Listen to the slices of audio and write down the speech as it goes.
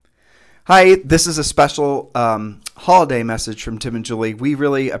Hi, this is a special holiday message from Tim and Julie. We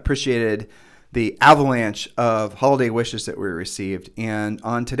really appreciated the avalanche of holiday wishes that we received. And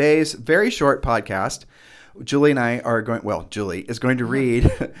on today's very short podcast, Julie and I are going, well, Julie is going to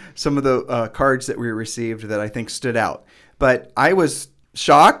read some of the cards that we received that I think stood out. But I was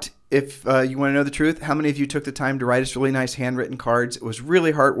shocked, if you want to know the truth, how many of you took the time to write us really nice handwritten cards. It was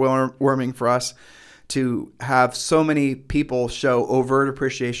really heartwarming for us to have so many people show overt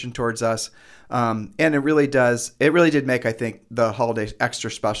appreciation towards us. And it really did make, I think, the holidays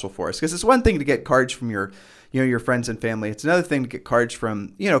extra special for us. Because it's one thing to get cards from your friends and family. It's another thing to get cards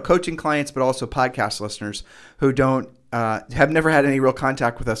from, coaching clients, but also podcast listeners who have never had any real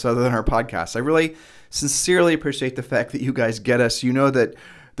contact with us other than our podcast. I really sincerely appreciate the fact that you guys get us. You know that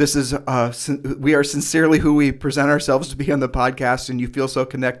this is we are sincerely who we present ourselves to be on the podcast, and you feel so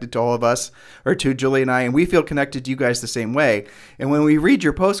connected to all of us, or to Julie and I, and we feel connected to you guys the same way. And when we read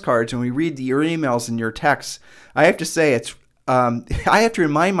your postcards and we read your emails and your texts, I have to say I have to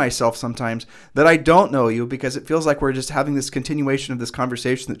remind myself sometimes that I don't know you, because it feels like we're just having this continuation of this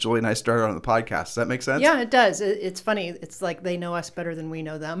conversation that Julie and I started on the podcast. Does that make sense? Yeah, it does. It's funny. It's like they know us better than we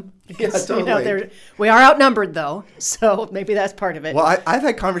know them. Because, yeah, totally. We are outnumbered, though, so maybe that's part of it. Well, I've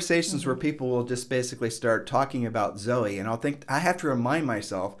had conversations where people will just basically start talking about Zoe, and I have to remind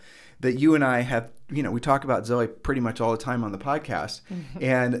myself that you and I have, we talk about Zoe pretty much all the time on the podcast. Mm-hmm.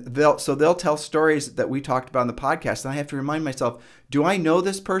 And they'll tell stories that we talked about on the podcast. And I have to remind myself, do I know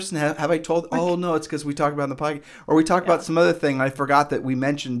this person? Have I told? Oh, no, it's because we talked about it on the podcast. Or we talked about some other thing. I forgot that we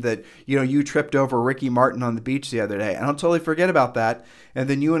mentioned that, you tripped over Ricky Martin on the beach the other day. And I'll totally forget about that. And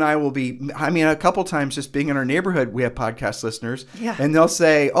then you and I will be, a couple times just being in our neighborhood, we have podcast listeners. Yeah. And they'll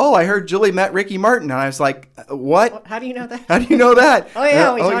say, oh, I heard Julie met Ricky Martin. And I was like, what? How do you know that? How do you know that? Oh,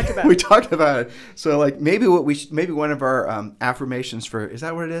 yeah, talked about it. We talked about it. So, like, maybe one of our affirmations for, is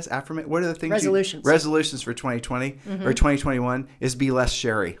that what it is? What are the things? Resolutions for 2020 or 2021 is be less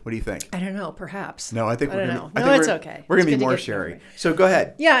Sherry. What do you think? I don't know. Perhaps. No, I think we're going to. No, it's okay. We're going to be more Sherry. So go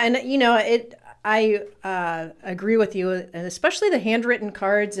ahead. Yeah, and I agree with you, and especially the handwritten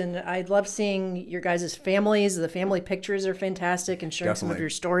cards. And I love seeing your guys' families. The family pictures are fantastic, and sharing some of your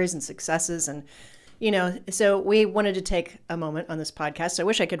stories and successes. And so we wanted to take a moment on this podcast. I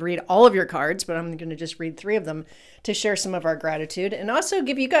wish I could read all of your cards, but I'm going to just read 3 of them to share some of our gratitude and also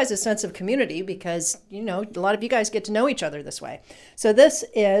give you guys a sense of community, because, a lot of you guys get to know each other this way. So this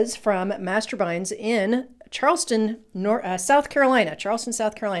is from Master Bynes in Charleston, South Carolina. Charleston,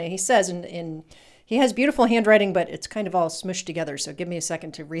 South Carolina. He says, he has beautiful handwriting, but it's kind of all smushed together. So give me a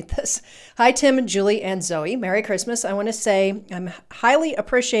second to read this. Hi, Tim, Julie, and Zoe. Merry Christmas. I want to say I highly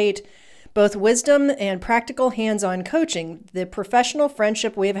appreciate both wisdom and practical hands-on coaching. The professional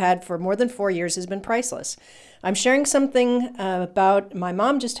friendship we've had for more than 4 years has been priceless. I'm sharing something about my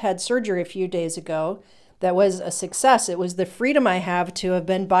mom just had surgery a few days ago that was a success. It was the freedom I have to have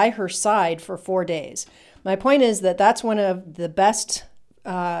been by her side for 4 days. My point is that that's one of the best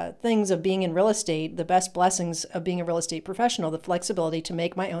things of being in real estate, the best blessings of being a real estate professional, the flexibility to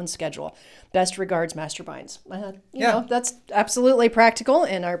make my own schedule. Best regards, Master Bynes. That's absolutely practical,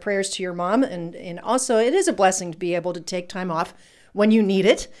 and our prayers to your mom. And also, it is a blessing to be able to take time off when you need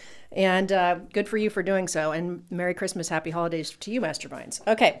it. And good for you for doing so. And Merry Christmas, Happy Holidays to you, Master Bynes.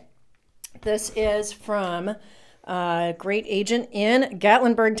 Okay, this is from great agent in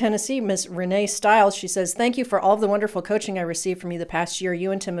Gatlinburg, Tennessee, Miss Renee Stiles. She says, thank you for all of the wonderful coaching I received from you the past year.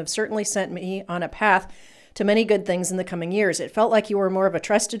 You and Tim have certainly sent me on a path to many good things in the coming years. It felt like you were more of a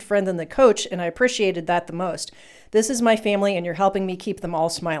trusted friend than the coach, and I appreciated that the most. This is my family, and you're helping me keep them all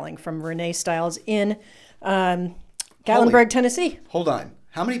smiling. From Renee Stiles in Gatlinburg, Tennessee. Hold on.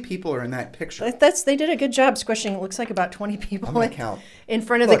 How many people are in that picture? They did a good job squishing. It looks like about 20 people in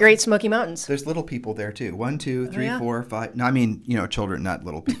front of the Great Smoky Mountains. There's little people there too. 1, 2, 3, 4, 5. No, I mean, children, not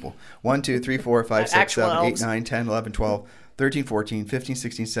little people. 1, 2, 3, 4, 5, 6, 7, 8, 9, 10, 11, 12, 13, 14, 15,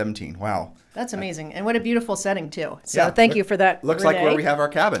 16, 17. Wow. That's amazing. And what a beautiful setting too. So thank you for that, Looks Renee. like where we have our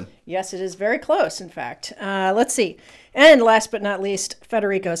cabin. Yes, it is very close, in fact. Let's see. And last but not least,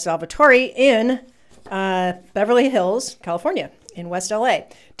 Federico Salvatore in Beverly Hills, California, in West LA.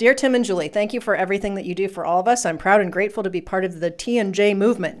 Dear Tim and Julie, thank you for everything that you do for all of us. I'm proud and grateful to be part of the T&J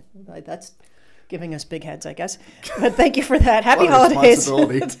movement. That's giving us big heads, I guess. But thank you for that. Happy holidays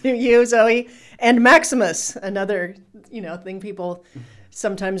to you, Zoe. And Maximus, another, thing people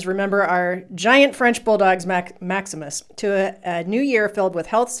sometimes remember, our giant French bulldogs, Maximus, to a new year filled with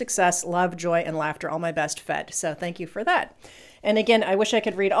health, success, love, joy, and laughter. All my best, Fed. So thank you for that. And again, I wish I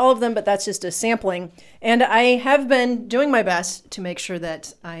could read all of them, but that's just a sampling. And I have been doing my best to make sure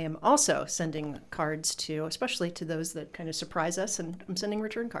that I am also sending cards to, especially to those that kind of surprise us, and I'm sending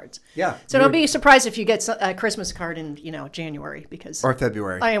return cards. Yeah. So don't be surprised if you get a Christmas card in, January, because or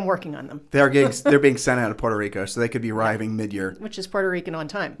February. I am working on them. They're being sent out of Puerto Rico, so they could be arriving mid-year. Which is Puerto Rican on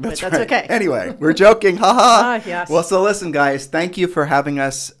time. That's but right. That's okay. Anyway, we're joking. Ha ha. Yes. Well, so listen, guys, thank you for having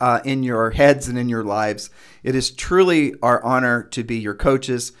us in your heads and in your lives. It is truly our honor to be your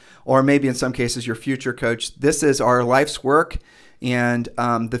coaches, or maybe in some cases your future coach. This is our life's work, and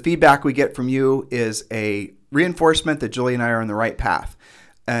the feedback we get from you is a reinforcement that Julie and I are on the right path.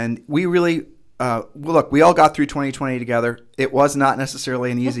 And we really, look, we all got through 2020 together. It was not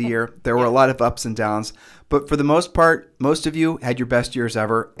necessarily an easy year. There were a lot of ups and downs. But for the most part, most of you had your best years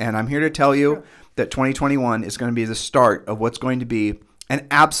ever. And I'm here to tell you that 2021 is going to be the start of what's going to be an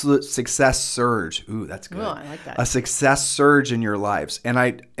absolute success surge. Ooh, that's good. Oh, I like that. A success surge in your lives. And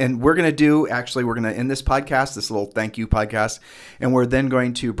we're going to end this podcast, this little thank you podcast, and we're then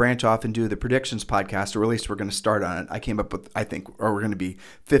going to branch off and do the predictions podcast, or at least we're going to start on it. I came up with, we're going to be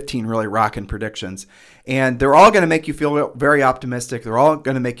 15 really rocking predictions. And they're all going to make you feel very optimistic. They're all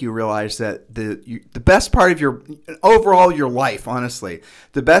going to make you realize that the best part of your life, honestly,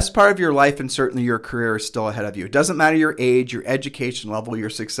 the best part of your life and certainly your career is still ahead of you. It doesn't matter your age, your education level, your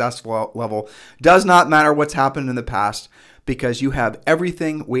success level. Does not matter what's happened in the past, because you have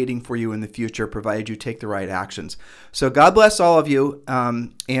everything waiting for you in the future, provided you take the right actions. So God bless all of you.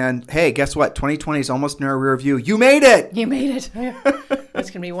 And hey, guess what? 2020 is almost in our rear view. You made it. You made it. It's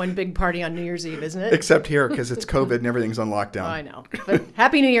going to be one big party on New Year's Eve, isn't it? Except here, because it's COVID and everything's on lockdown. I know. But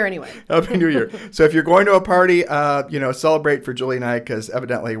Happy New Year anyway. Happy New Year. So if you're going to a party, celebrate for Julie and I, because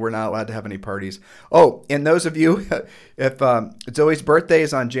evidently we're not allowed to have any parties. Oh, and those of you, if Zoe's birthday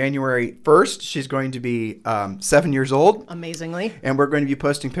is on January 1st, she's going to be 7 years old. Amazingly. And we're going to be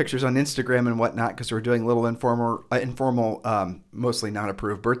posting pictures on Instagram and whatnot, because we're doing a little informal, mostly not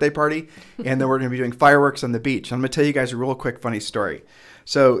approved birthday party. And then we're going to be doing fireworks on the beach. I'm going to tell you guys a real quick funny story.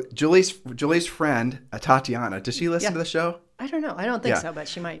 So Julie's friend, Tatiana, does she listen to the show? I don't know. I don't think so, but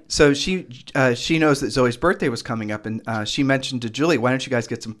she might. So she knows that Zoe's birthday was coming up, and she mentioned to Julie, why don't you guys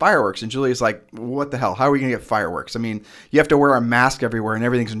get some fireworks? And Julie's like, what the hell? How are we going to get fireworks? I mean, you have to wear a mask everywhere, and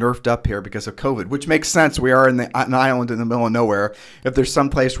everything's nerfed up here because of COVID, which makes sense. We are in an island in the middle of nowhere. If there's some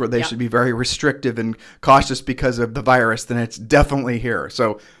place where they should be very restrictive and cautious because of the virus, then it's definitely here.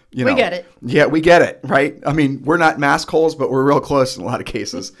 So we get it. Yeah, we get it, right? I mean, we're not mask holes, but we're real close in a lot of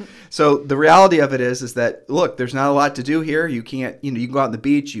cases. So the reality of it is that, look, there's not a lot to do here. You can't, you can go out on the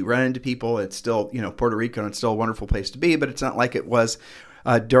beach, you run into people. It's still, Puerto Rico, and it's still a wonderful place to be, but it's not like it was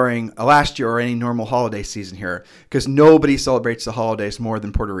during last year or any normal holiday season here, because nobody celebrates the holidays more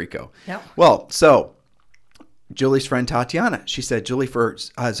than Puerto Rico. Yeah. Well, so Julie's friend Tatiana, she said, Julie, for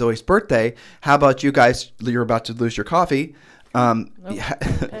Zoe's birthday, how about you guys, you're about to lose your coffee. How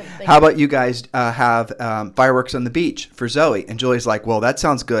about you guys have fireworks on the beach for Zoe? And Julie's like, well, that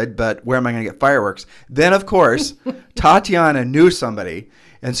sounds good, but where am I going to get fireworks? Then, of course, Tatiana knew somebody.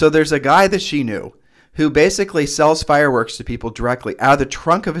 And so there's a guy that she knew who basically sells fireworks to people directly out of the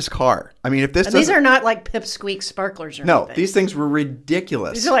trunk of his car. I mean, these are not like pipsqueak sparklers or anything. No, these things were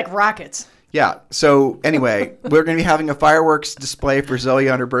ridiculous. These are like rockets. Yeah. So anyway, we're going to be having a fireworks display for Zoe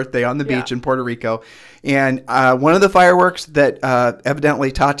on her birthday on the beach in Puerto Rico. And one of the fireworks that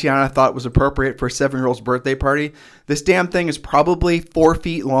evidently Tatiana thought was appropriate for a 7-year-old's birthday party, this damn thing is probably 4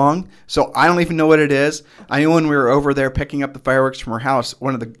 feet long. So I don't even know what it is. I know when we were over there picking up the fireworks from her house,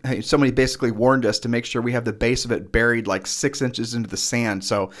 somebody basically warned us to make sure we have the base of it buried like 6 inches into the sand.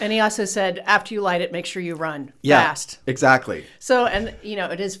 And he also said, after you light it, make sure you run Yeah, fast. exactly. So, and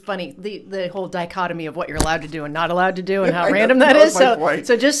it is funny, the whole dichotomy of what you're allowed to do and not allowed to do and how random that is.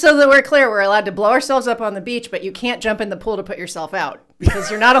 So just so that we're clear, we're allowed to blow ourselves up on the beach, but you can't jump in the pool to put yourself out because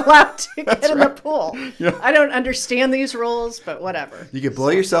you're not allowed to get in the pool. Yeah. I don't understand these rules, but whatever. You can blow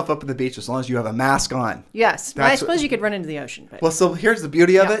yourself up on the beach as long as you have a mask on. Yes. I suppose you could run into the ocean. But. Well, so here's the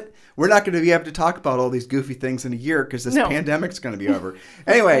beauty of it. We're not going to be able to talk about all these goofy things in a year because this pandemic's going to be over.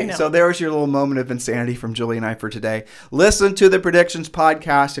 Anyway, so there was your little moment of insanity from Julie and I for today. Listen to the Predictions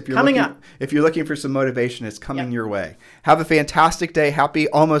podcast. If you're looking for some motivation, it's coming your way. Have a fantastic day. Happy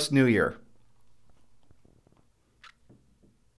almost New Year.